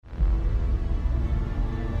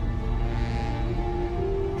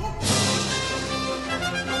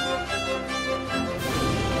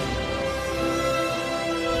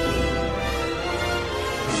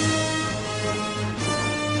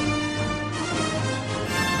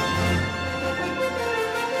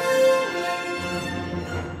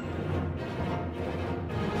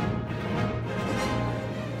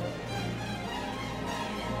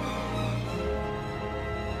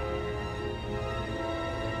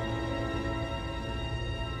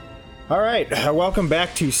All right, welcome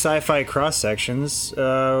back to Sci-Fi Cross Sections.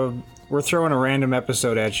 We're throwing a random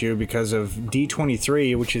episode at you because of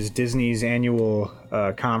D23, which is Disney's annual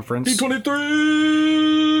conference.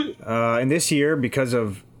 D23! And this year, because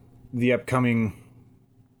of the upcoming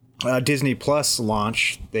Disney Plus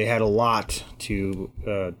launch, they had a lot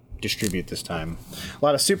to distribute this time. A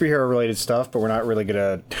lot of superhero-related stuff, but we're not really going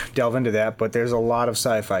to delve into that, but there's a lot of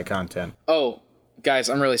sci-fi content. Oh, guys,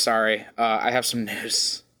 I'm really sorry. I have some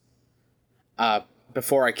news.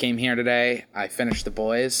 Before I came here today, I finished The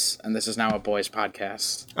Boys, and this is now a Boys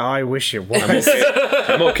podcast. Oh, I wish it was.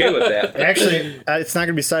 I'm okay with that. Actually, it's not going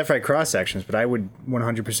to be Sci-Fi Cross Sections, but I would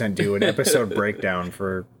 100% do an episode breakdown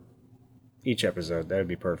for each episode. That would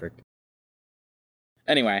be perfect.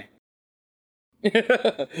 Anyway.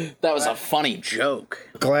 That was a funny joke.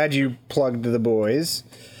 Glad you plugged The Boys.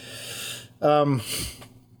 No,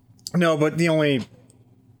 but the only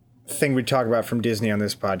thing we talk about from Disney on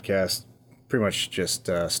this podcast, pretty much just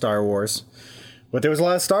Star Wars. But there was a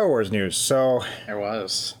lot of Star Wars news, so There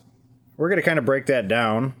was. we're going to kind of break that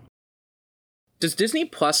down. Does Disney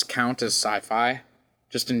Plus count as sci-fi?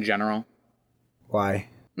 Just in general? Why?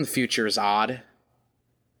 The future is odd.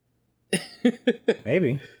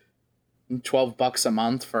 Maybe. $12 a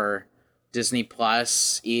month for Disney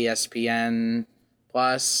Plus, ESPN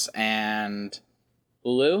Plus, and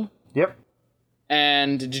Hulu. Yep.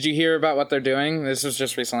 And did you hear about what they're doing? This was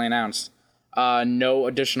just recently announced. No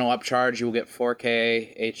additional upcharge. You will get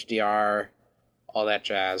 4K, HDR, all that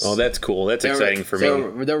jazz. Oh, that's cool. That's exciting for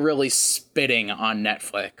me. They're really spitting on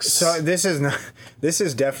Netflix. So this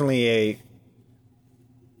is definitely a,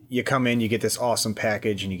 you come in, you get this awesome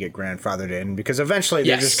package, and you get grandfathered in, because eventually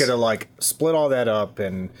they're just going to like split all that up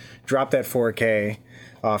and drop that 4K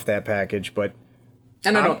off that package. But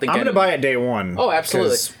and I don't think I'm going to buy it day one. Oh,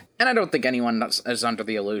 absolutely. And I don't think anyone is under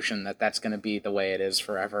the illusion that that's going to be the way it is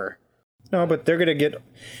forever. No, but they're going to get,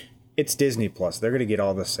 it's Disney Plus. They're going to get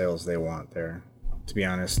all the sales they want there, to be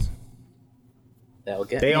honest.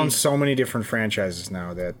 They own so many different franchises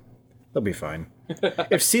now that they'll be fine.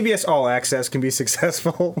 If CBS All Access can be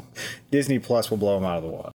successful, Disney Plus will blow them out of the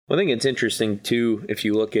water. I think it's interesting, too, if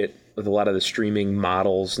you look at with a lot of the streaming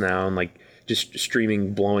models now, and like just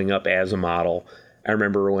streaming blowing up as a model. I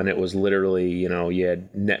remember when it was literally, you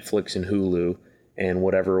had Netflix and Hulu, and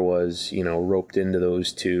whatever was, roped into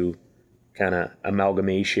those two kind of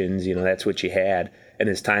amalgamations, that's what you had. And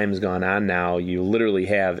as time's gone on now, you literally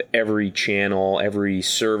have every channel, every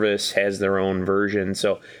service has their own version.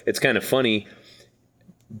 So it's kind of funny.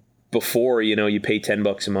 Before, you pay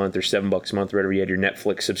 $10 a month or $7 a month, or whatever, you had your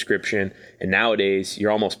Netflix subscription. And nowadays,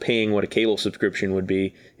 you're almost paying what a cable subscription would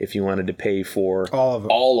be if you wanted to pay for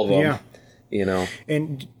all of them. Yeah.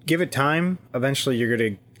 And give it time. Eventually, you're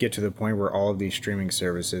going to get to the point where all of these streaming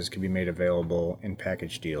services can be made available in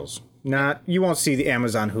package deals. You won't see the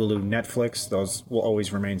Amazon, Hulu, Netflix. Those will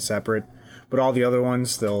always remain separate. But all the other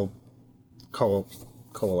ones, they'll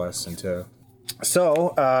coalesce into.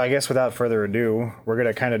 So, I guess without further ado, we're going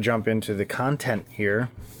to kind of jump into the content here.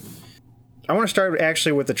 I want to start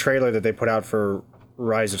actually with the trailer that they put out for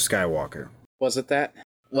Rise of Skywalker. Was it that?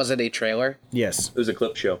 Was it a trailer? Yes. it was a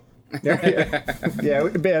clip show. Yeah,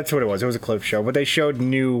 that's what it was. It was a clip show, but they showed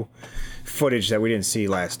new footage that we didn't see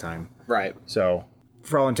last time. Right. So,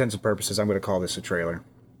 for all intents and purposes, I'm going to call this a trailer.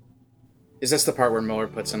 Is this the part where Miller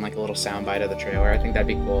puts in like a little soundbite of the trailer? I think that'd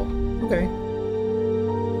be cool. Okay.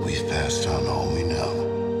 We've passed on all we know.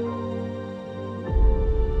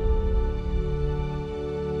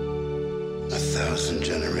 A 1,000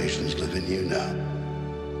 generations live in you now.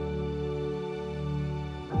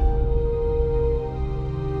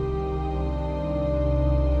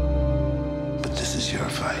 But this is your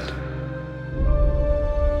fight.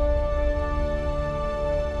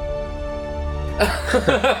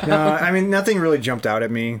 No, I mean, nothing really jumped out at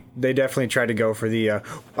me. They definitely tried to go for the,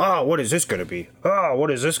 what is this going to be? Oh, what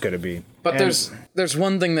is this going to be? But there's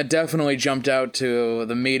one thing that definitely jumped out to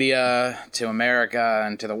the media, to America,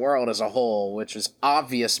 and to the world as a whole, which is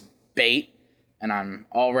obvious bait, and I'm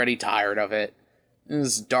already tired of it. This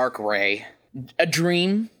is Dark Ray. A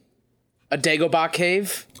dream? A Dagobah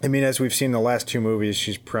cave? I mean, as we've seen in the last two movies,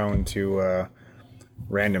 she's prone to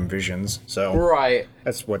random visions. So Right.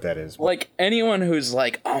 That's what that is. Like, anyone who's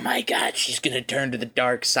like, oh my god, she's gonna turn to the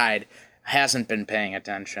dark side, hasn't been paying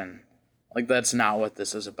attention. Like, that's not what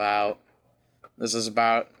this is about. This is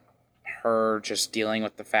about her just dealing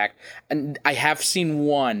with the fact. And I have seen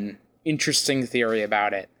one interesting theory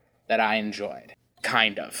about it that I enjoyed.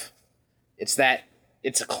 Kind of. It's that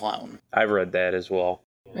it's a clone. I've read that as well.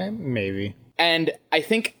 Maybe. And I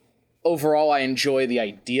think overall I enjoy the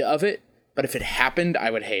idea of it, but if it happened, I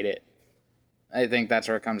would hate it. I think that's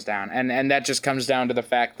where it comes down. And that just comes down to the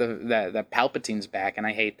fact that Palpatine's back, and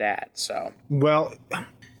I hate that. So. Well,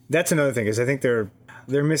 that's another thing, is I think they're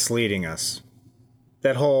misleading us.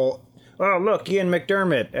 That whole, oh, look, Ian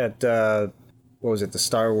McDermott at, what was it, the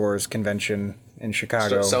Star Wars convention in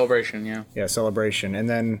Chicago. Celebration, yeah. Yeah, Celebration. And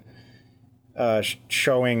then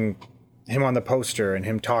showing him on the poster and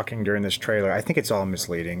him talking during this trailer. I think it's all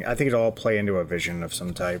misleading. I think it'll all play into a vision of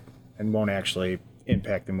some type and won't actually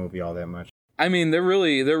impact the movie all that much. I mean, they're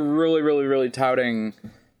really touting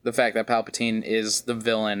the fact that Palpatine is the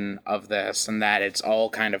villain of this, and that it's all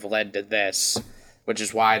kind of led to this, which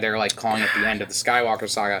is why they're like calling it the end of the Skywalker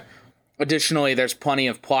saga. Additionally, there's plenty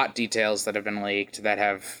of plot details that have been leaked that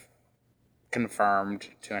have confirmed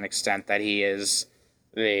to an extent that he is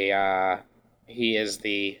the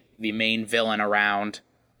main villain around.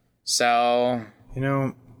 So, you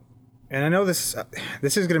know, and I know this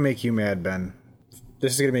is going to make you mad, Ben.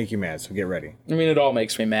 This is going to make you mad, so get ready. I mean, it all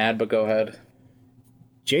makes me mad, but go ahead.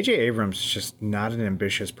 J.J. Abrams is just not an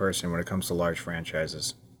ambitious person when it comes to large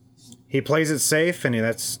franchises. He plays it safe, and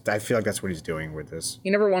I feel like that's what he's doing with this. He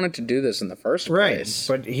never wanted to do this in the first place.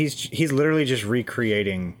 Right, but he's literally just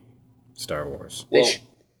recreating Star Wars.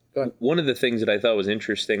 Well, one of the things that I thought was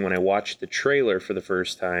interesting when I watched the trailer for the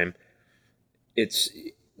first time, it's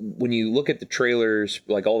when you look at the trailers,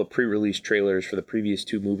 like all the pre-release trailers for the previous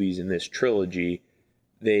two movies in this trilogy,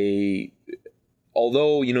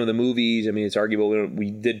 although, you know, the movies, I mean, it's arguable,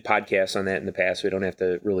 we did podcasts on that in the past, so we don't have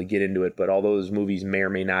to really get into it, but all those movies may or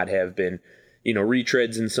may not have been, you know,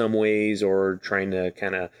 retreads in some ways or trying to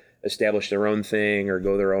kind of establish their own thing or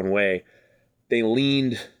go their own way. They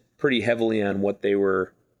leaned pretty heavily on what they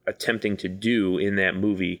were attempting to do in that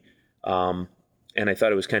movie. And I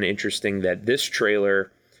thought it was kind of interesting that this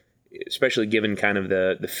trailer, especially given kind of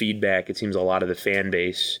the feedback, it seems a lot of the fan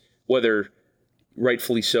base, whether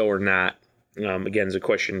rightfully so or not, again, is a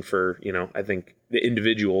question for, you know, I think the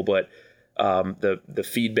individual, but the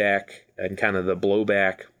feedback and kind of the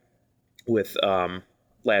blowback with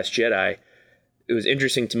Last Jedi, it was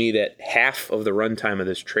interesting to me that half of the runtime of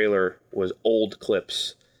this trailer was old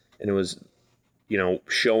clips, and it was, you know,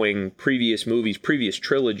 showing previous movies, previous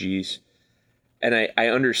trilogies. And I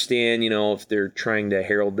understand, you know, if they're trying to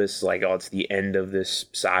herald this like, oh, it's the end of this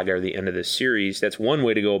saga or the end of this series, that's one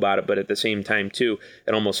way to go about it. But at the same time, too,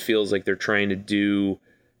 it almost feels like they're trying to do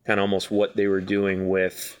kind of almost what they were doing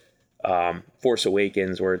with Force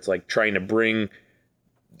Awakens, where it's like trying to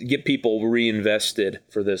get people reinvested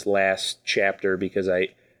for this last chapter, because I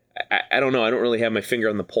don't know, I don't really have my finger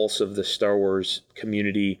on the pulse of the Star Wars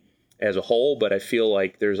community as a whole, but I feel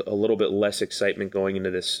like there's a little bit less excitement going into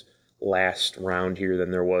this last round here than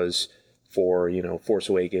there was for, you know, Force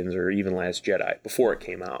Awakens or even Last Jedi before it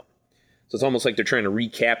came out. So it's almost like they're trying to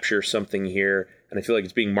recapture something here, and I feel like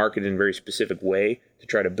it's being marketed in a very specific way to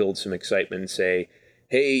try to build some excitement and say,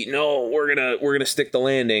 hey, no, we're gonna stick the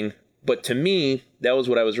landing. But to me, that was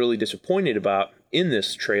what I was really disappointed about in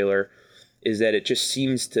this trailer, is that it just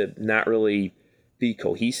seems to not really be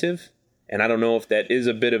cohesive. And I don't know if that is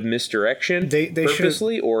a bit of misdirection they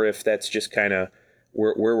purposely, or if that's just kind of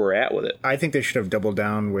where we're at with it. I think they should have doubled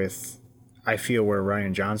down with, I feel, where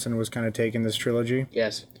Rian Johnson was kind of taking this trilogy.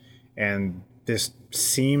 Yes. And this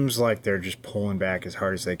seems like they're just pulling back as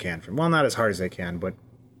hard as they can. Well, not as hard as they can, but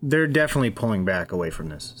they're definitely pulling back away from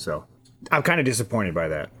this. So I'm kind of disappointed by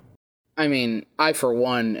that. I mean, I, for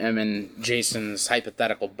one, am in Jason's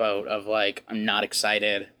hypothetical boat of, like, I'm not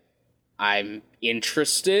excited. I'm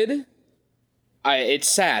interested. It's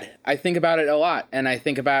sad. I think about it a lot, and I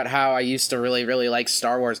think about how I used to really, really like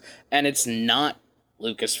Star Wars, and it's not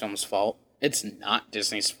Lucasfilm's fault. It's not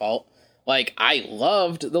Disney's fault. Like, I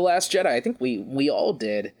loved The Last Jedi. I think we all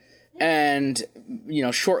did. And, you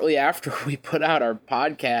know, shortly after we put out our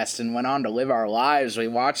podcast and went on to live our lives, we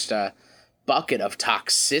watched a bucket of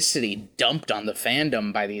toxicity dumped on the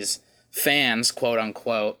fandom by these fans, quote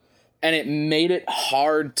unquote. And it made it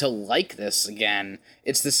hard to like this again.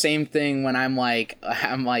 It's the same thing when I'm like,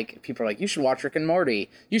 people are like, you should watch Rick and Morty.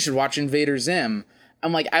 You should watch Invader Zim.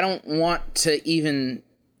 I'm like, I don't want to even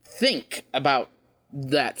think about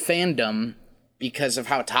that fandom because of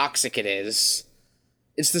how toxic it is.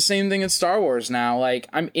 It's the same thing in Star Wars now. Like,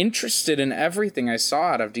 I'm interested in everything I saw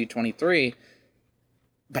out of D23,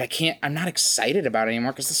 but I'm not excited about it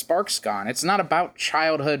anymore because the spark's gone. It's not about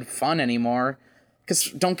childhood fun anymore.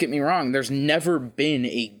 Because, don't get me wrong, there's never been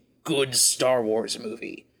a good Star Wars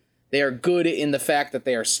movie. They are good in the fact that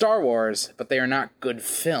they are Star Wars, but they are not good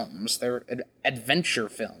films. They're adventure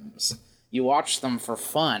films. You watch them for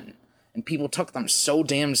fun, and people took them so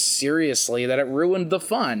damn seriously that it ruined the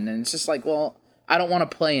fun. And it's just like, well, I don't want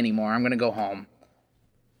to play anymore. I'm going to go home.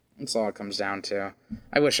 That's all it comes down to.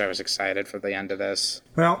 I wish I was excited for the end of this.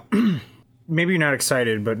 Well, maybe you're not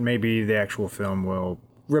excited, but maybe the actual film will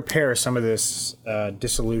repair some of this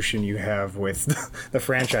dissolution you have with the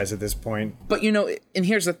franchise at this point. But, you know, and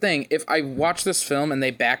here's the thing. If I watch this film and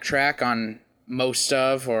they backtrack on most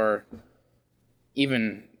of or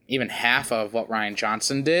even half of what Rian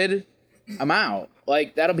Johnson did, I'm out.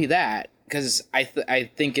 Like, that'll be that. Because I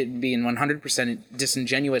think it'd be 100%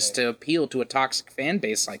 disingenuous to appeal to a toxic fan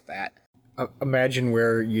base like that. Imagine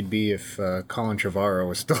where you'd be if Colin Trevorrow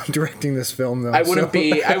was still directing this film, though. I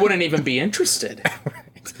wouldn't even be interested.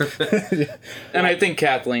 And I think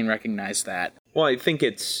Kathleen recognized that. Well, I think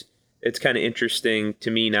it's kind of interesting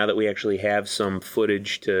to me now that we actually have some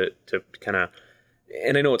footage to kind of,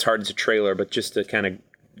 and I know it's hard as a trailer, but just to kind of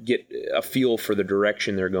get a feel for the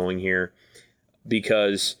direction they're going here.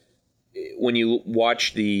 Because when you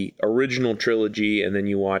watch the original trilogy and then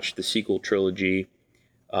you watch the sequel trilogy,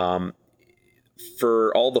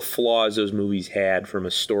 for all the flaws those movies had from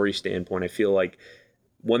a story standpoint, I feel like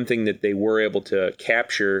one thing that they were able to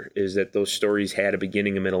capture is that those stories had a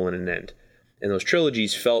beginning, a middle, and an end. And those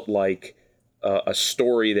trilogies felt like a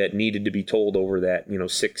story that needed to be told over that,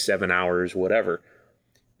 6-7 hours, whatever.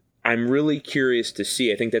 I'm really curious to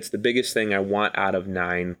see. I think that's the biggest thing I want out of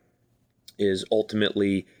 9 is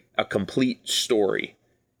ultimately a complete story.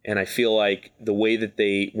 And I feel like the way that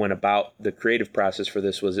they went about the creative process for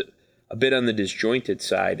this was a bit on the disjointed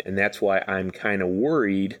side. And that's why I'm kind of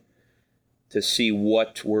worried to see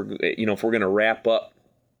what if we're going to wrap up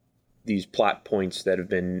these plot points that have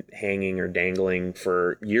been hanging or dangling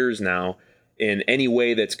for years now in any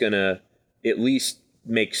way that's going to at least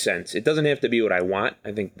make sense. It doesn't have to be what I want.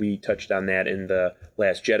 I think we touched on that in the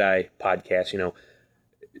Last Jedi podcast.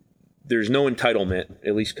 There's no entitlement,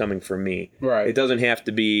 at least coming from me. Right. It doesn't have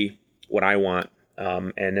to be what I want,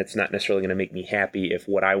 and it's not necessarily going to make me happy if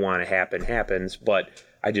what I want to happen happens, but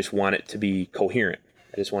I just want it to be coherent.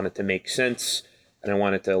 I just want it to make sense, and I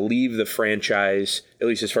want it to leave the franchise, at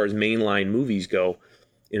least as far as mainline movies go,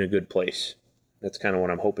 in a good place. That's kind of what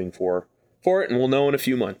I'm hoping for it, and we'll know in a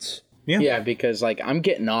few months. Yeah, because I'm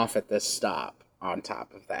getting off at this stop on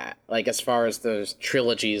top of that. As far as those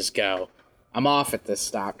trilogies go, I'm off at this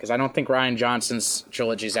stop because I don't think Rian Johnson's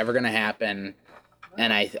trilogy is ever going to happen.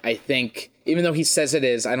 And I think, even though he says it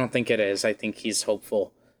is, I don't think it is. I think he's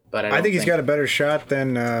hopeful. But I think he's got a better shot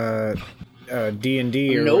than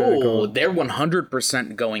D&D. No, they're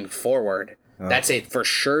 100% going forward. Oh. That's a for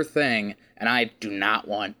sure thing. And I do not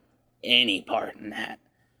want any part in that.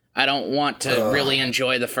 I don't want to really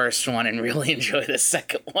enjoy the first one and really enjoy the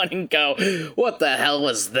second one and go, what the hell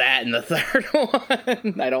was that in the third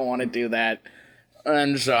one? I don't want to do that.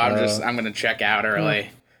 And so I'm going to check out early.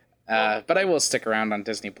 But I will stick around on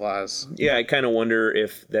Disney Plus. Yeah, I kind of wonder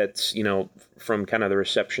if that's, from kind of the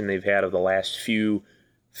reception they've had of the last few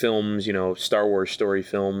films, Star Wars story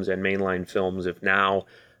films and mainline films, if now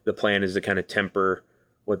the plan is to kind of temper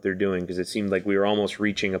what they're doing, because it seemed like we were almost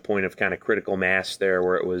reaching a point of kind of critical mass there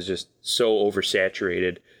where it was just so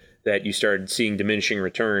oversaturated that you started seeing diminishing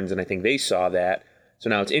returns, and I think they saw that.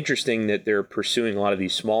 So now it's interesting that they're pursuing a lot of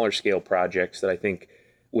these smaller scale projects that I think,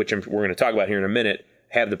 which we're going to talk about here in a minute,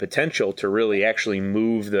 have the potential to really actually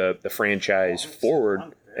move the franchise forward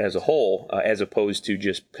as a whole, as opposed to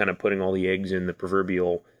just kind of putting all the eggs in the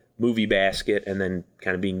proverbial movie basket and then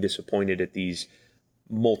kind of being disappointed at these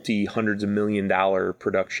multi-hundreds of $1,000,000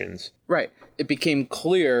 productions. Right. It became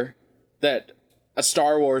clear that a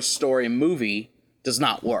Star Wars story movie does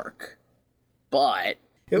not work. But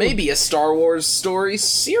maybe a Star Wars story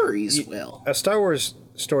series will. A Star Wars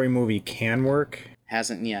story movie can work.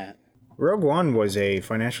 Hasn't yet. Rogue One was a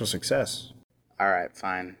financial success. All right,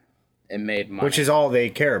 fine. It made money. Which is all they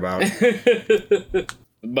care about.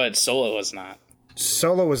 But Solo was not.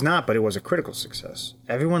 Solo was not, but it was a critical success.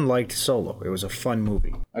 Everyone liked Solo. It was a fun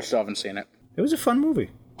movie. I still haven't seen it. It was a fun movie.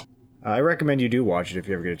 I recommend you do watch it if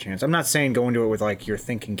you ever get a chance. I'm not saying go into it with your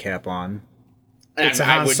thinking cap on. It's a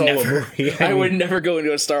Han Solo movie. I would never go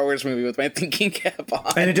into a Star Wars movie with my thinking cap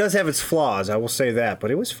on. And it does have its flaws, I will say that,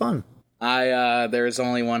 but it was fun. There is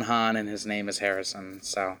only one Han, and his name is Harrison,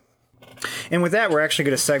 so. And with that, we're actually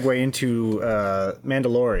going to segue into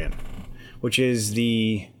Mandalorian, which is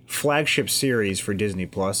the flagship series for Disney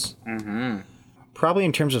Plus. Mm-hmm. Probably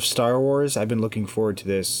in terms of Star Wars, I've been looking forward to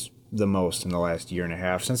this the most in the last year and a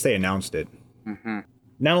half since they announced it. Mm-hmm.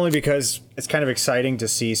 Not only because it's kind of exciting to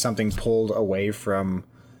see something pulled away from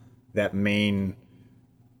that main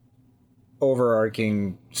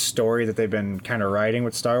overarching story that they've been kind of writing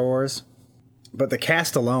with Star Wars, but the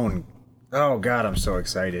cast alone, oh God, I'm so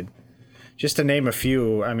excited. Just to name a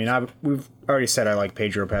few, I mean, we've already said I like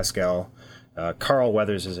Pedro Pascal. Carl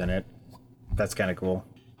Weathers is in it. That's kind of cool.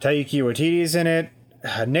 Taiki Waititi's in it.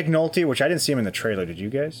 Nick Nolte, which I didn't see him in the trailer. Did you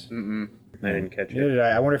guys? I didn't catch Neither it. did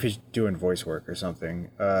I wonder if he's doing voice work or something.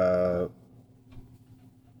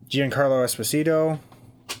 Giancarlo Esposito.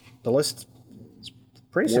 The list is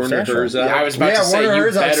pretty substantial. Herzog. I was about to say, Werner you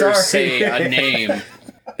Herzog, better sorry. say a name.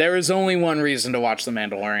 There is only one reason to watch The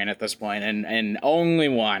Mandalorian at this point, and only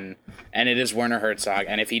one, and it is Werner Herzog.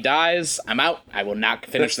 And if he dies, I'm out. I will not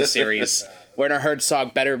finish the series. Werner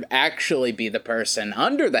Herzog better actually be the person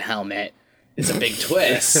under the helmet. It's a big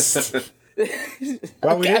twist.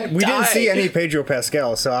 Well, we didn't see any Pedro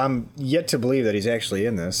Pascal, so I'm yet to believe that he's actually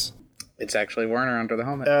in this. It's actually Werner under the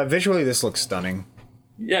helmet. Visually, this looks stunning.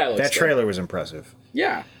 Yeah, it looks That trailer was impressive.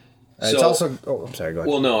 Yeah. It's also... Oh, I'm sorry, go ahead.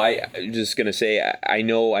 Well, no, I'm just going to say, I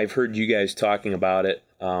know I've heard you guys talking about it,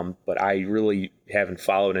 but I really haven't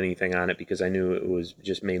followed anything on it because I knew it was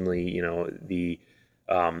just mainly, the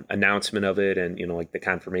announcement of it and, like the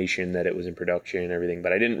confirmation that it was in production and everything.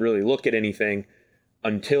 But I didn't really look at anything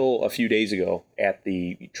until a few days ago at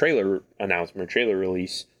the trailer announcement, trailer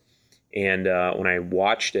release. And when I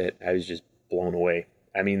watched it, I was just blown away.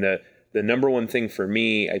 I mean, the number one thing for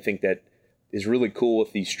me, I think that is really cool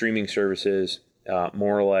with these streaming services,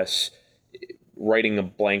 more or less writing a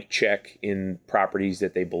blank check in properties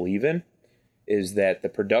that they believe in, is that the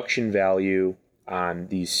production value on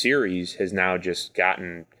these series has now just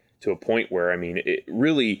gotten to a point where, I mean, it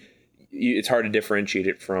really, it's hard to differentiate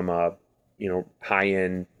it from a,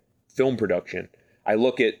 high-end film production. I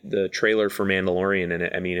look at the trailer for Mandalorian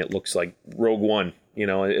and it looks like Rogue One,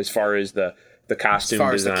 as far as the costume as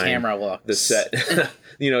far design, as the camera looks, the set,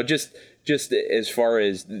 just as far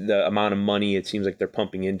as the amount of money it seems like they're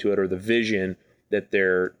pumping into it, or the vision that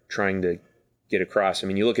they're trying to get across. I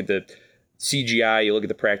mean, you look at the CGI, you look at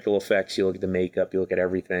the practical effects, you look at the makeup, you look at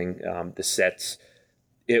everything, the sets.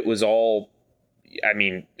 It was all, I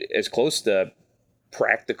mean, as close to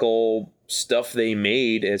practical stuff they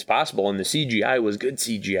made as possible, and the CGI was good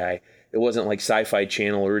CGI. It wasn't like Sci-Fi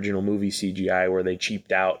Channel original movie CGI where they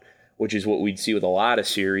cheaped out, which is what we'd see with a lot of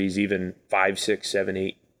series, even 5, 6, 7,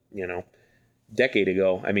 8, decade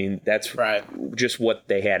ago. I mean, that's right. Just what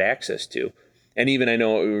they had access to. And even, I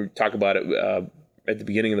know we were talking about it at the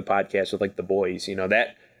beginning of the podcast with like The Boys,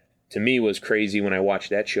 that to me was crazy when I watched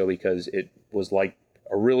that show because it was like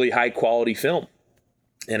a really high quality film.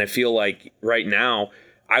 And I feel like right now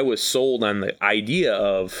I was sold on the idea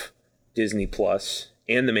of Disney Plus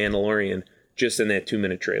and The Mandalorian just in that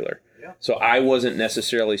 2-minute trailer. Yeah. So I wasn't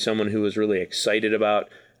necessarily someone who was really excited about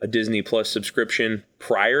a Disney Plus subscription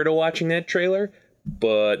prior to watching that trailer,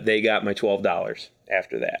 but they got my $12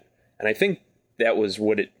 after that. And I think that was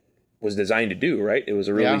what it was designed to do, right? It was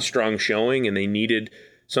a really strong showing, and they needed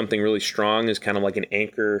something really strong as kind of like an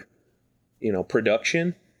anchor,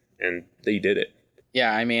 production, and they did it.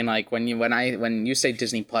 Yeah, I mean, like when you say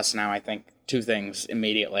Disney Plus now, I think two things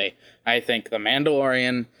immediately. I think The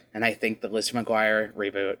Mandalorian, and I think the Lizzie McGuire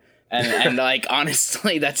reboot. And like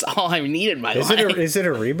honestly, that's all I need in my life. Is it a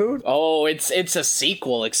reboot? Oh, it's a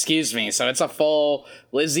sequel. Excuse me. So it's a full.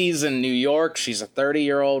 Lizzie's in New York. She's a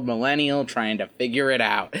 30-year-old millennial trying to figure it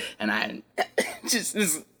out. And I'm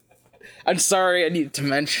sorry. I need to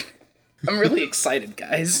mention. I'm really excited,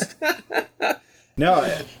 guys. No,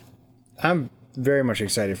 I'm very much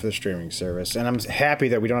excited for the streaming service, and I'm happy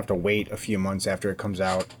that we don't have to wait a few months after it comes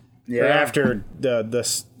out. Yeah. Or after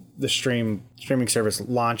the streaming service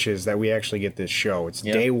launches, that we actually get this show. It's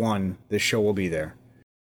day one. This show will be there,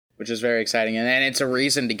 which is very exciting, and it's a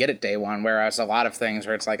reason to get it day one. Whereas a lot of things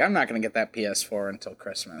where it's like, I'm not going to get that PS4 until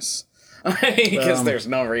Christmas because there's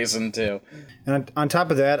no reason to. And on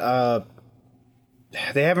top of that,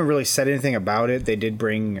 they haven't really said anything about it. They did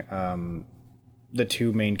bring the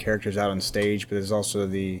two main characters out on stage, but there's also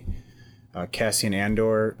the Cassian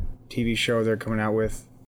Andor TV show they're coming out with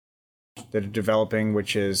that are developing,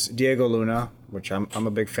 which is Diego Luna, which I'm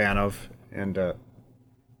a big fan of. And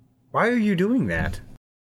why are you doing that?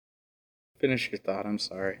 Finish your thought. I'm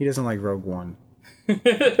sorry. He doesn't like Rogue One.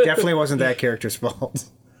 Definitely wasn't that character's fault.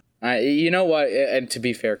 You know what? And to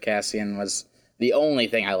be fair, Cassian was the only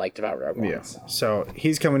thing I liked about Rogue One. Yeah. So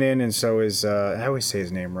he's coming in, and so is I always say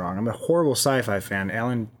his name wrong. I'm a horrible sci-fi fan.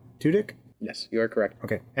 Alan Tudyk? Yes, you are correct.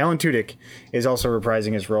 Okay. Alan Tudyk is also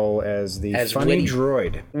reprising his role as the funny witty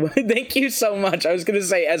droid. Thank you so much. I was going to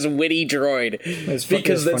say as witty droid.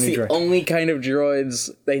 Because that's the only kind of droids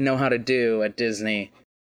they know how to do at Disney.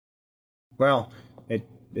 Well,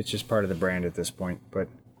 it's just part of the brand at this point, but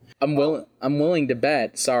I'm willing to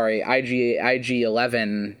bet. Sorry,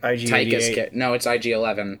 IG-11. IG-88. No, it's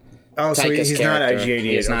IG-11. Oh, so he's not IG-88.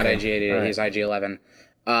 He's not IG-88. Right. He's IG-11.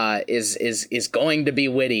 Is going to be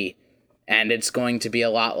witty. and it's going to be a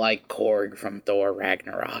lot like Korg from Thor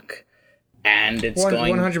Ragnarok. And it's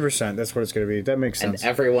 100%. That's what it's going to be. That makes sense. And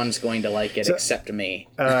everyone's going to like it except me.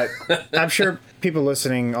 I'm sure people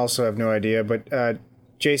listening also have no idea, but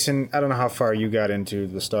Jason, I don't know how far you got into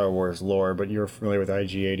the Star Wars lore, but you're familiar with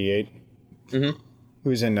IG-88? Mm-hmm. Who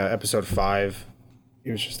was in episode 5.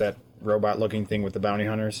 He was just that robot-looking thing with the bounty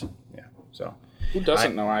hunters. Yeah, so... Who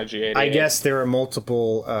doesn't know IG-88? I guess there are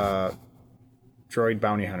multiple droid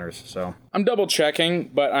bounty hunters, so... I'm double-checking,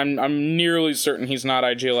 but I'm nearly certain he's not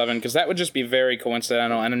IG-11, because that would just be very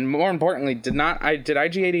coincidental, and more importantly, did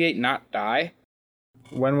IG-88 not die?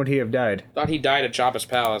 When would he have died? Thought he died at Jabba's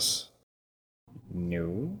palace.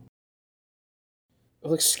 No.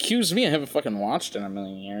 Well, excuse me, I haven't fucking watched in a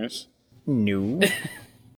million years. No.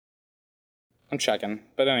 I'm checking,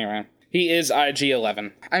 but anyway. He is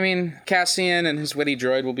IG-11. I mean, Cassian and his witty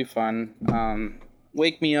droid will be fun.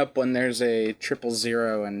 Wake me up when there's a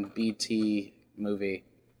 000 and BT movie.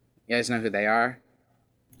 You guys know who they are?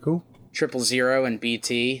 Who? 000 and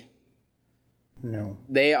BT. No.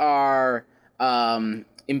 They are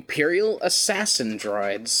Imperial assassin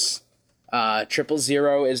droids.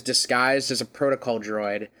 000 is disguised as a protocol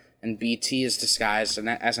droid, and BT is disguised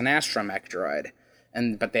as an astromech droid.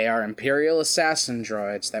 But they are Imperial assassin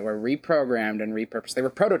droids that were reprogrammed and repurposed. They were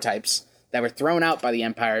prototypes that were thrown out by the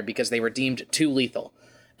Empire because they were deemed too lethal.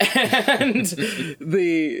 And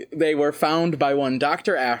they were found by one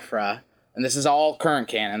Dr. Aphra, and this is all current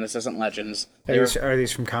canon, this isn't Legends. Are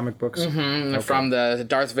these from comic books? Mm-hmm, okay. From the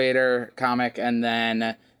Darth Vader comic and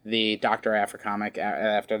then the Dr. Aphra comic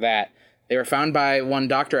after that. They were found by one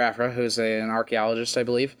Dr. Aphra, who's an archaeologist, I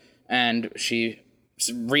believe, and she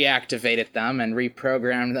reactivated them and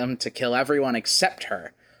reprogrammed them to kill everyone except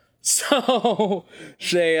her. So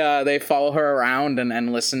they follow her around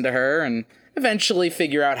and listen to her and eventually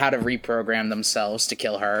figure out how to reprogram themselves to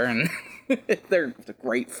kill her, and they're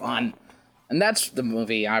great fun. And that's the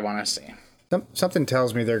movie I want to see. Something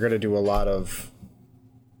tells me they're going to do a lot of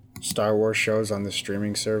Star Wars shows on the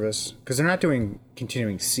streaming service, because they're not doing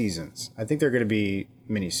continuing seasons. I think they're going to be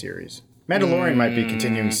miniseries. Mandalorian might be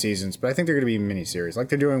continuing seasons, but I think they're going to be miniseries, like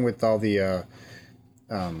they're doing with all the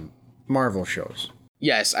Marvel shows.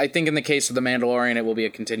 Yes, I think in the case of The Mandalorian, it will be a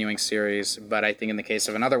continuing series, but I think in the case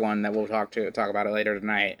of another one that we'll talk about it later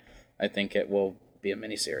tonight, I think it will be a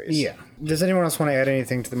miniseries. Yeah. Does anyone else want to add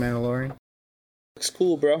anything to The Mandalorian? Looks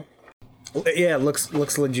cool, bro. Yeah, it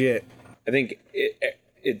looks legit. I think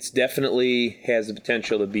it's definitely has the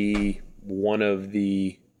potential to be one of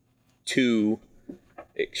the 2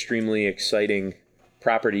 extremely exciting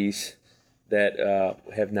properties that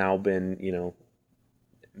have now been,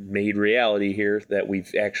 made reality here, that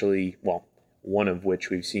we've actually, one of which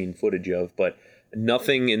we've seen footage of, but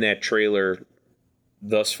nothing in that trailer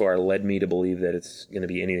thus far led me to believe that it's going to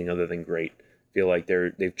be anything other than great. I feel like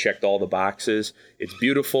they've checked all the boxes. It's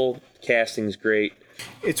beautiful. Casting's great.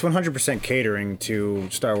 It's 100% catering to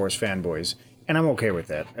Star Wars fanboys, and I'm okay with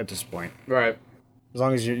that at this point. Right. As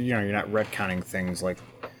long as you're not retconning things like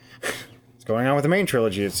what's going on with the main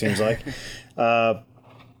trilogy, it seems like.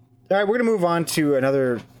 All right, we're going to move on to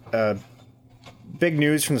another big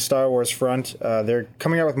news from the Star Wars front. They're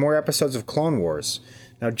coming out with more episodes of Clone Wars.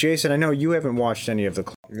 Now, Jason, I know you haven't watched any of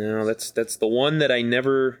the No, that's the one that I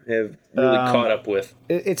never have really caught up with.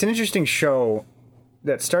 It's an interesting show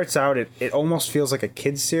that starts out, it almost feels like a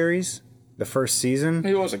kid's series, the first season.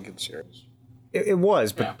 It was a kid's series. It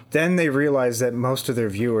was, but then they realized that most of their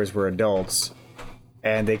viewers were adults,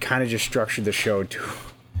 and they kind of just structured the show to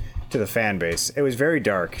the fan base. It was very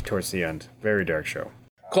dark towards the end. Very dark show.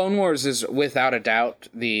 Clone Wars is without a doubt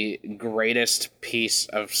the greatest piece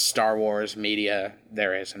of Star Wars media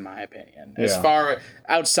there is, in my opinion. As far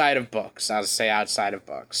outside of books, I'll say outside of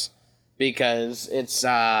books, because it's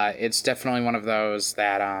definitely one of those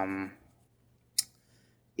that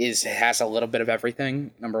has a little bit of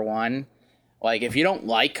everything. Number one, like if you don't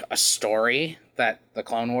like a story that the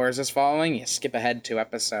Clone Wars is following, you skip ahead 2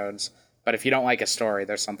 episodes. But if you don't like a story,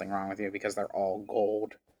 there's something wrong with you, because they're all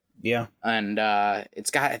gold. Yeah. And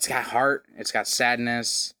it's got heart, it's got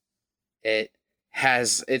sadness. It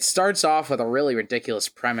starts off with a really ridiculous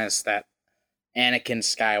premise that Anakin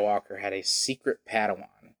Skywalker had a secret Padawan.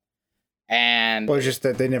 And well, it's just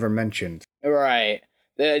that they never mentioned. Right.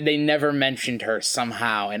 They never mentioned her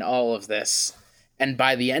somehow in all of this. And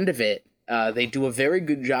by the end of it, they do a very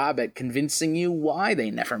good job at convincing you why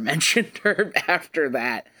they never mentioned her after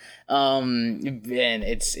that. And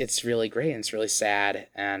it's really great, and it's really sad,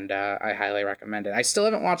 and I highly recommend it. I still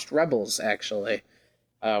haven't watched Rebels, actually,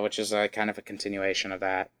 which is kind of a continuation of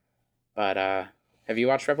that. But have you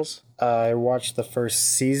watched Rebels? I watched the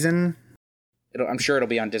first season. I'm sure it'll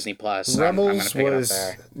be on Disney Plus. Rebels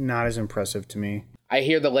was not as impressive to me. I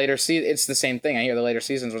hear the later it's the same thing. I hear the later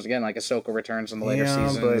seasons was again like Ahsoka returns in the later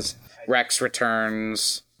seasons. Rex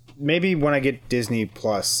returns. Maybe when I get Disney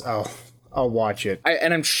Plus, I'll watch it.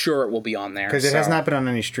 And I'm sure it will be on there because it has not been on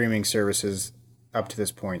any streaming services up to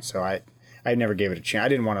this point. So I never gave it a chance. I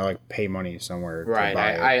didn't want to like pay money somewhere. Right. To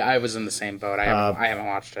buy it. I was in the same boat. I haven't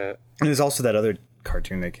watched it. And there's also that other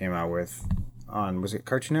cartoon they came out with on, was it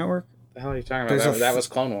Cartoon Network? The hell are you talking about? That was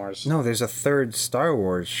Clone Wars. No, there's a third Star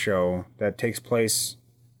Wars show that takes place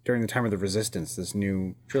during the time of the Resistance, this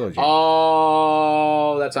new trilogy.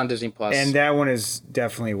 Oh, that's on Disney Plus. And that one is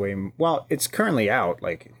definitely well, it's currently out.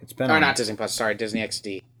 Like, it's been not Disney Plus, sorry, Disney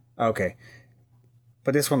XD. Okay.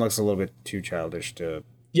 But this one looks a little bit too childish to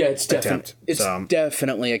it's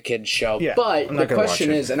definitely a kid's show. Yeah, but the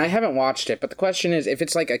question is, and I haven't watched it, but the question is, if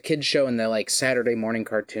it's like a kid's show in the like Saturday morning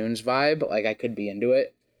cartoons vibe, like I could be into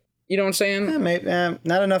it. You know what I'm saying?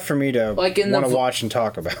 Not enough for me to want to watch and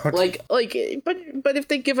talk about. But if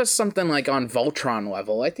they give us something like on Voltron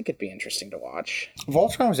level, I think it'd be interesting to watch.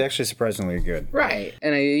 Voltron was actually surprisingly good. Right.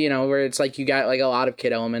 And, where it's like you got like a lot of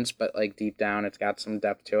kid elements, but like deep down it's got some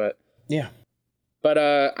depth to it. Yeah. But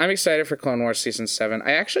I'm excited for Clone Wars Season 7.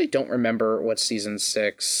 I actually don't remember what Season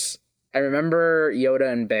 6. I remember Yoda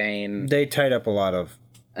and Bane. They tied up a lot of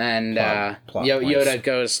and plot Yoda points.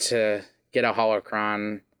 Goes to get a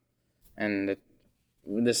holocron. And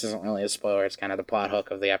this isn't really a spoiler. It's kind of the plot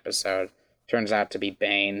hook of the episode. Turns out to be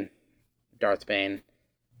Bane, Darth Bane.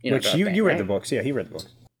 Which you read the books. Yeah, he read the books.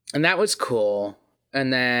 And that was cool.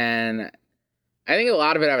 And then I think a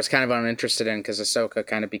lot of it I was kind of uninterested in because Ahsoka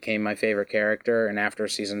kind of became my favorite character. And after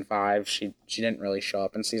Season 5, she didn't really show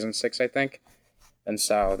up in Season 6, I think. And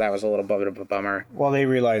so that was a little bit of a bummer. Well, they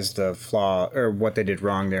realized the flaw, or what they did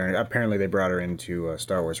wrong there. And apparently they brought her into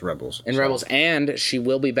Star Wars Rebels. Rebels, and she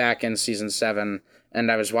will be back in Season 7.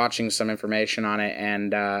 And I was watching some information on it,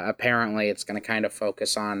 and apparently it's going to kind of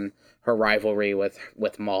focus on her rivalry with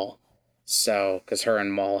Maul. So, because her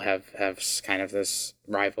and Maul have kind of this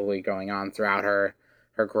rivalry going on throughout her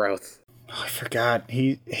growth. Oh, I forgot.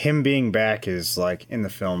 Him being back is like in the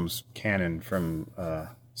film's canon from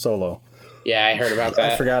Solo. Yeah, I heard about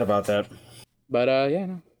that. I forgot about that. But,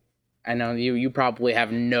 no. I know you probably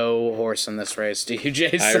have no horse in this race, do you,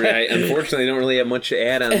 Jason? I unfortunately don't really have much to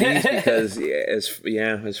add on these because,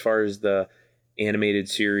 as far as the animated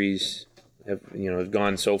series have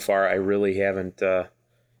gone so far, I really haven't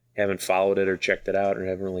followed it or checked it out or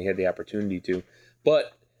haven't really had the opportunity to.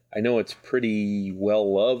 But I know it's pretty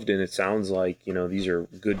well loved, and it sounds like these are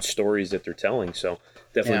good stories that they're telling. So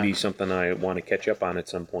definitely be something I want to catch up on at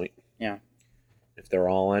some point. Yeah. If they're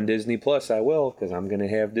all on Disney Plus, I will, because I'm going to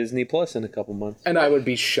have Disney Plus in a couple months. And I would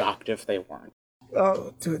be shocked if they weren't.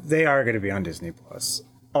 Oh, dude, they are going to be on Disney Plus.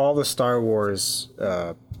 All the Star Wars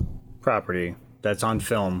property that's on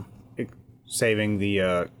film, saving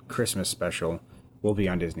the Christmas special, will be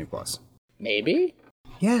on Disney Plus. Maybe?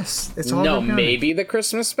 Yes, it's all. No, maybe the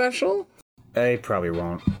Christmas special. They probably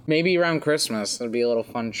won't. Maybe around Christmas. It'd be a little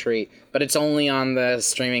fun treat. But it's only on the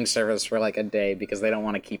streaming service for like a day because they don't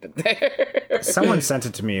want to keep it there. Someone sent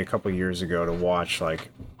it to me a couple years ago to watch like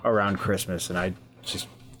around Christmas, and I just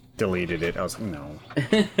deleted it. I was like, no.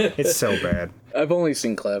 It's so bad. I've only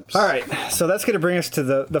seen clips. All right, so that's going to bring us to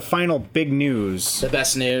the final big news. The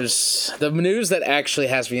best news. The news that actually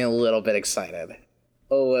has me a little bit excited.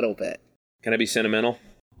 A little bit. Can I be sentimental?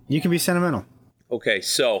 You can be sentimental. Okay,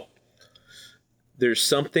 so there's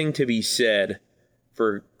something to be said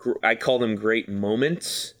for, I call them great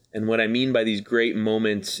moments. And what I mean by these great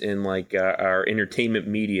moments in like our entertainment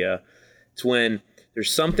media, it's when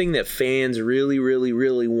there's something that fans really, really,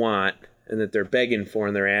 really want and that they're begging for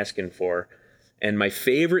and they're asking for. And my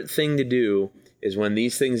favorite thing to do is when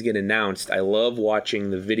these things get announced, I love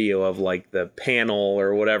watching the video of like the panel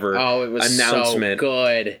or whatever it was announcement. So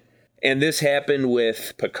good. And this happened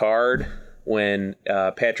with Picard when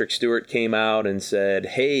Patrick Stewart came out and said,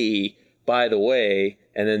 hey, by the way,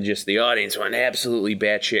 and then just the audience went absolutely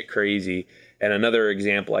batshit crazy. And another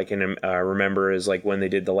example I can remember is like when they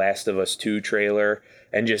did the Last of Us 2 trailer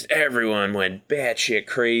and just everyone went batshit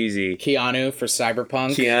crazy. Keanu for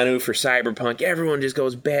Cyberpunk. Everyone just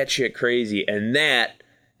goes batshit crazy. And that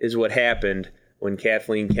is what happened when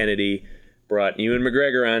Kathleen Kennedy brought Ewan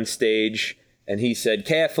McGregor on stage and he said,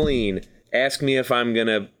 Kathleen, ask me if I'm going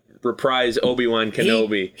to reprise Obi-Wan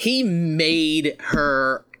Kenobi. He made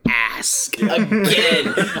her ask again.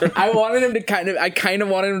 I kind of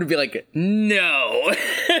wanted him to be like, no,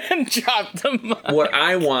 and drop the mic. What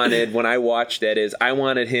I wanted when I watched that is I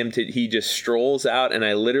wanted him to, he just strolls out and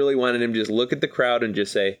I literally wanted him to just look at the crowd and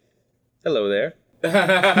just say, hello there.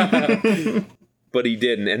 but he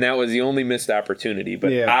didn't, and that was the only missed opportunity.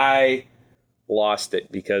 But I lost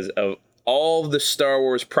it because of all of the Star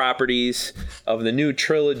Wars properties of the new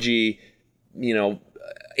trilogy,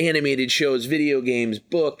 animated shows, video games,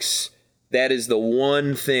 books. That is the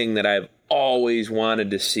one thing that I've always wanted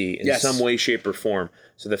to see in some way, shape, or form.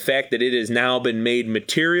 So the fact that it has now been made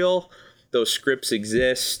material, those scripts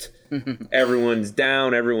exist, everyone's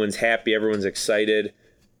down, everyone's happy, everyone's excited.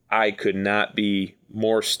 I could not be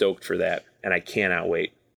more stoked for that, and I cannot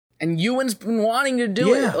wait. And Ewan's been wanting to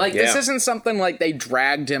do it. This isn't something like they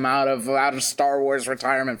dragged him out of Star Wars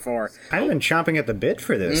retirement for. I've been chomping at the bit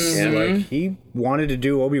for this. Like, he wanted to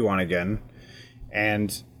do Obi-Wan again,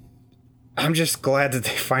 and I'm just glad that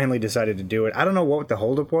they finally decided to do it. I don't know what the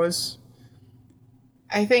holdup was.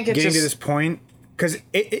 I think it's getting to this point, because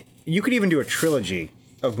you could even do a trilogy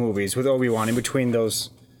of movies with Obi-Wan in between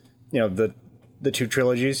those, the two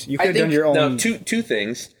trilogies. You could have done your own. Now, two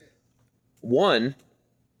things. One,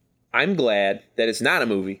 I'm glad that it's not a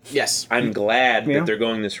movie. Yes. I'm glad that they're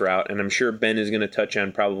going this route, and I'm sure Ben is going to touch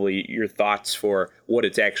on probably your thoughts for what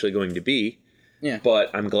it's actually going to be. Yeah. But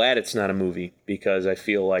I'm glad it's not a movie, because I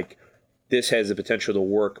feel like this has the potential to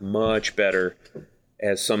work much better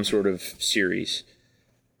as some sort of series.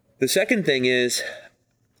 The second thing is,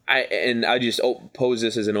 I just pose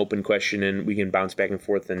this as an open question, and we can bounce back and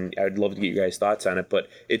forth, and I'd love to get your guys' thoughts on it. But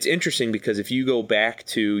it's interesting because if you go back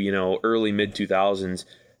to, early mid-2000s,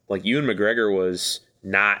 like, Ewan McGregor was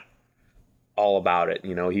not all about it.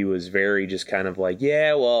 He was very just kind of like, he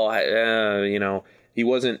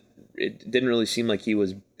wasn't, it didn't really seem like he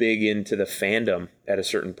was big into the fandom at a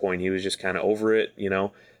certain point. He was just kind of over it,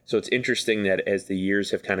 So it's interesting that as the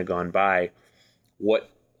years have kind of gone by, what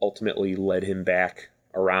ultimately led him back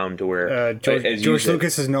around to where George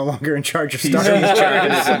Lucas is no longer in charge of Star Wars. He's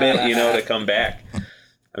charging us a bit, to come back.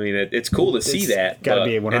 I mean, it's cool to see that. Gotta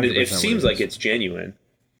be 100%. And it seems like it's genuine.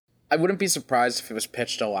 I wouldn't be surprised if it was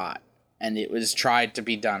pitched a lot, and it was tried to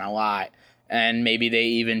be done a lot, and maybe they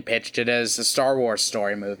even pitched it as a Star Wars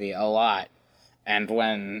story movie a lot. And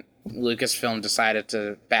when Lucasfilm decided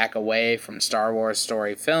to back away from Star Wars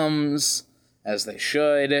story films, as they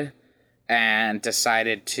should, and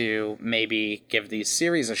decided to maybe give these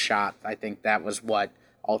series a shot, I think that was what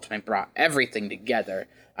ultimately brought everything together.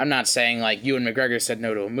 I'm not saying like Ewan McGregor said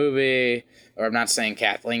no to a movie, or I'm not saying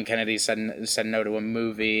Kathleen Kennedy said no to a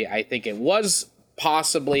movie. I think it was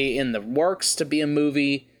possibly in the works to be a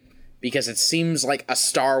movie, because it seems like a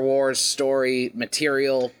Star Wars story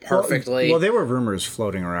material perfectly. Well, there were rumors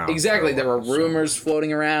floating around. Exactly, there were rumors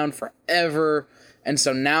floating around forever. And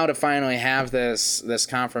so now to finally have this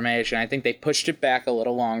confirmation, I think they pushed it back a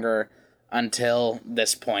little longer until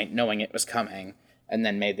this point, knowing it was coming, and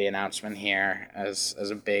then made the announcement here as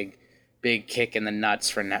a big kick in the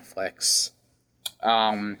nuts for Netflix.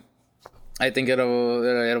 I think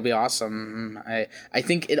it'll be awesome. I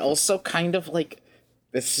think it also kind of like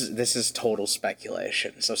this is total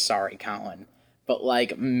speculation, so sorry, Colin. But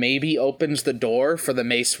like maybe opens the door for the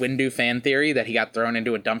Mace Windu fan theory that he got thrown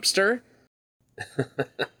into a dumpster.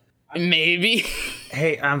 Maybe.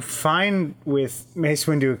 Hey, I'm fine with Mace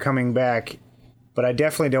Windu coming back, but I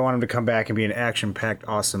definitely don't want him to come back and be an action-packed,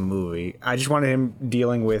 awesome movie. I just wanted him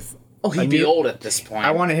dealing with... Oh, he'd be old at this point.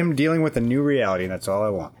 I wanted him dealing with a new reality, and that's all I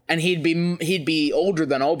want. And he'd be older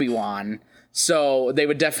than Obi-Wan, so they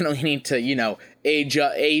would definitely need to, age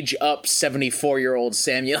up 74-year-old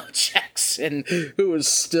Samuel Jackson, who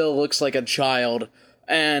still looks like a child.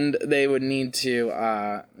 And they would need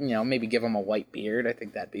to, maybe give him a white beard. I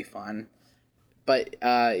think that'd be fun. But,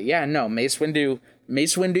 Mace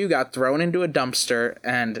Windu got thrown into a dumpster,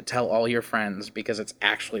 and tell all your friends, because it's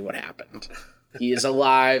actually what happened. He is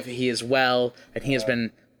alive, he is well, and he has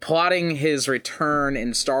been plotting his return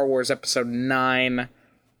in Star Wars Episode 9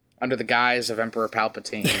 under the guise of Emperor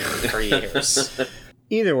Palpatine for years.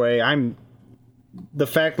 Either way, the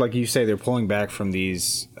fact, like you say, they're pulling back from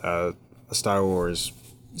these Star Wars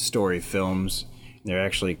story films. They're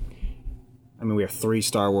actually, we have 3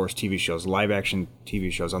 Star Wars TV shows, live action TV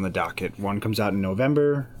shows on the docket. One comes out in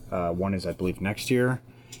November. One is, I believe, next year.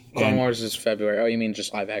 Clone Wars is February. Oh, you mean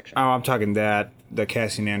just live action? Oh, I'm talking that, the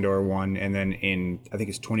Cassian Andor one, and then I think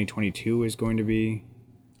it's 2022 is going to be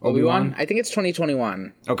Obi-Wan? I think it's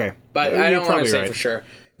 2021. Okay. But I don't want to say for sure.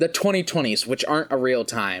 The 2020s, which aren't a real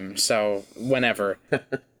time, so whenever.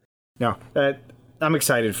 No, I'm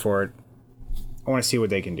excited for it. I want to see what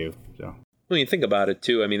they can do. So. When you think about it,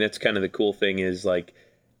 too, that's kind of the cool thing is, like,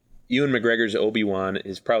 Ewan McGregor's Obi-Wan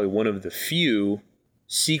is probably one of the few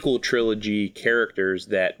sequel trilogy characters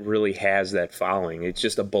that really has that following. It's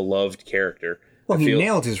just a beloved character. Well, he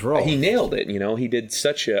nailed his role. He nailed it, He did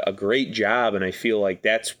such a great job, and I feel like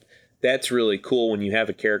that's that's really cool when you have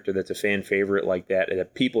a character that's a fan favorite like that, and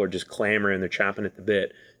that people are just clamoring, they're chomping at the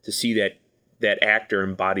bit to see that actor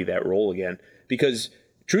embody that role again. Because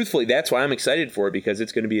truthfully, that's why I'm excited for it, because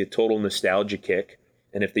it's going to be a total nostalgia kick.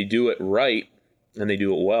 And if they do it right and they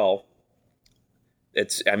do it well,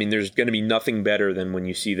 there's going to be nothing better than when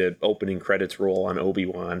you see the opening credits roll on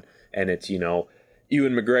Obi-Wan, and it's, Ewan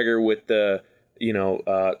McGregor with the,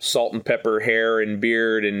 salt and pepper hair and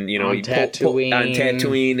beard, and, on Tatooine. On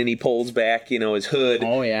Tatooine, and he pulls back, his hood.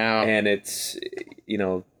 Oh, yeah. And it's,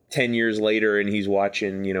 10 years later, and he's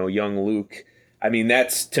watching, young Luke. I mean,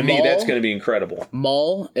 that's going to be incredible.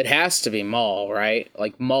 Maul? It has to be Maul, right?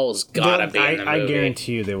 Like, Maul's gotta be in the movie. I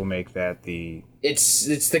guarantee you they will make that the...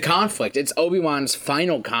 It's the conflict. It's Obi-Wan's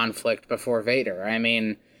final conflict before Vader. I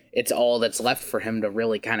mean, it's all that's left for him to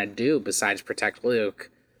really kind of do besides protect Luke.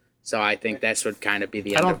 So I think that's what kind of be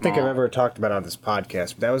the end of Maul. I don't think I've ever talked about it on this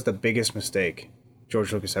podcast, but that was the biggest mistake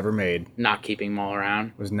George Lucas ever made. Not keeping Maul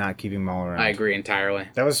around. Was not keeping Maul around. I agree entirely.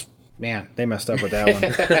 That was... Man, they messed up with that one.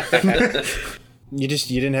 You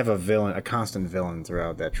didn't have a constant villain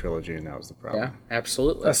throughout that trilogy, and that was the problem. Yeah,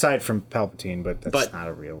 absolutely. Aside from Palpatine, but that's not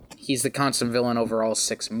a real... He's the constant villain over all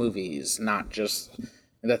 6 movies, not just...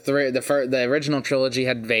 The original trilogy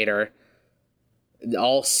had Vader.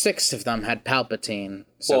 All 6 of them had Palpatine.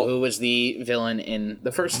 So who was the villain in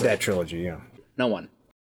the first that trilogy, yeah. No one.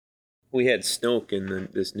 We had Snoke in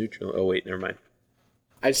this new trilogy. Oh, wait, never mind.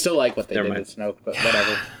 I still like what they did with Snoke, but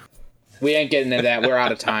whatever. We ain't getting into that. We're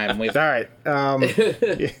out of time. All right.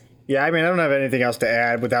 Yeah, I mean, I don't have anything else to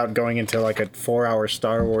add without going into like a 4-hour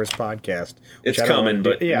Star Wars podcast. It's coming,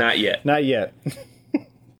 but not yet. Not yet.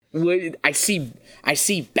 I see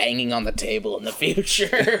banging on the table in the future.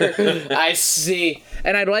 I see,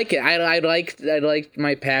 and I'd like it. I'd like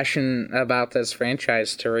my passion about this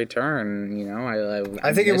franchise to return.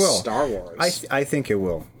 I think it will. Star Wars. I think it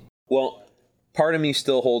will. Well, part of me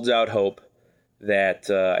still holds out hope that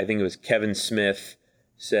I think it was Kevin Smith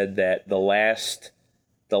said that the last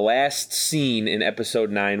scene in Episode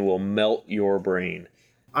 9 will melt your brain.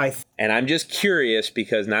 And I'm just curious,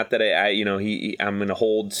 because not that I'm going to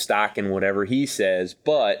hold stock in whatever he says,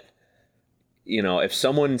 but if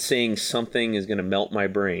someone's saying something is going to melt my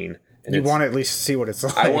brain, and you want to at least see what it's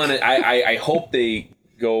like. I hope they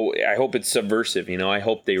go. I hope it's subversive. I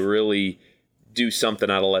hope they really do something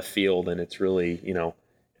out of left field, and it's really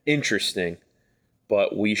interesting.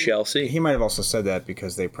 But we shall see. He might have also said that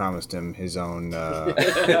because they promised him his own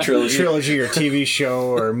trilogy or TV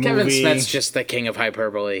show or movie. Kevin Smith's just the king of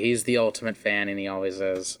hyperbole. He's the ultimate fan, and he always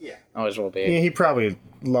is. Yeah. Always will be. Yeah, he probably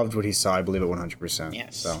loved what he saw. I believe it 100%.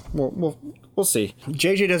 Yes. So we'll see.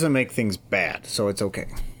 JJ doesn't make things bad, so it's okay.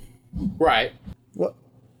 Right. What?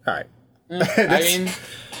 All right. I mean,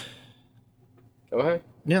 go ahead.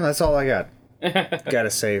 Yeah, that's all I got. Got to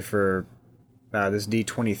say for... this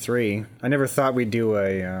D23. I never thought we'd do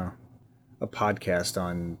a podcast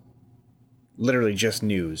on literally just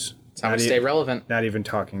news. It's how we stay relevant. Not even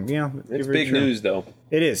talking. Yeah, it's big news, though.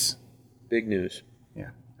 It is. Big news.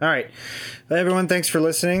 Yeah. All right. Well, everyone, thanks for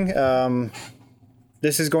listening.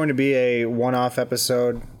 This is going to be a one-off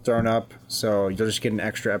episode thrown up, so you'll just get an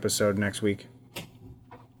extra episode next week.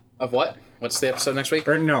 Of what? What's the episode next week?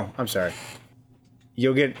 No, I'm sorry.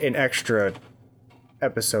 You'll get an extra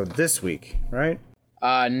episode this week, right?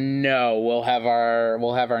 No, we'll have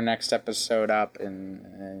our next episode up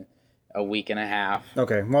in a week and a half.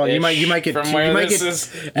 Okay, well you might get 2 episodes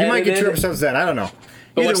then. I don't know.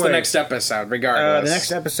 But what's the next episode? Regardless, the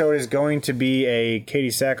next episode is going to be a Katie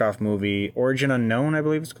Sackhoff movie, Origin Unknown, I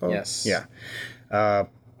believe it's called. Yes. Yeah.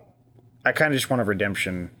 I kind of just want a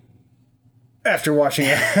redemption after watching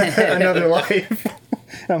Another Life.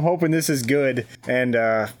 I'm hoping this is good, and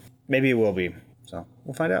maybe it will be. So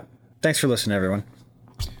we'll find out. Thanks for listening, everyone.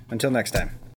 Until next time.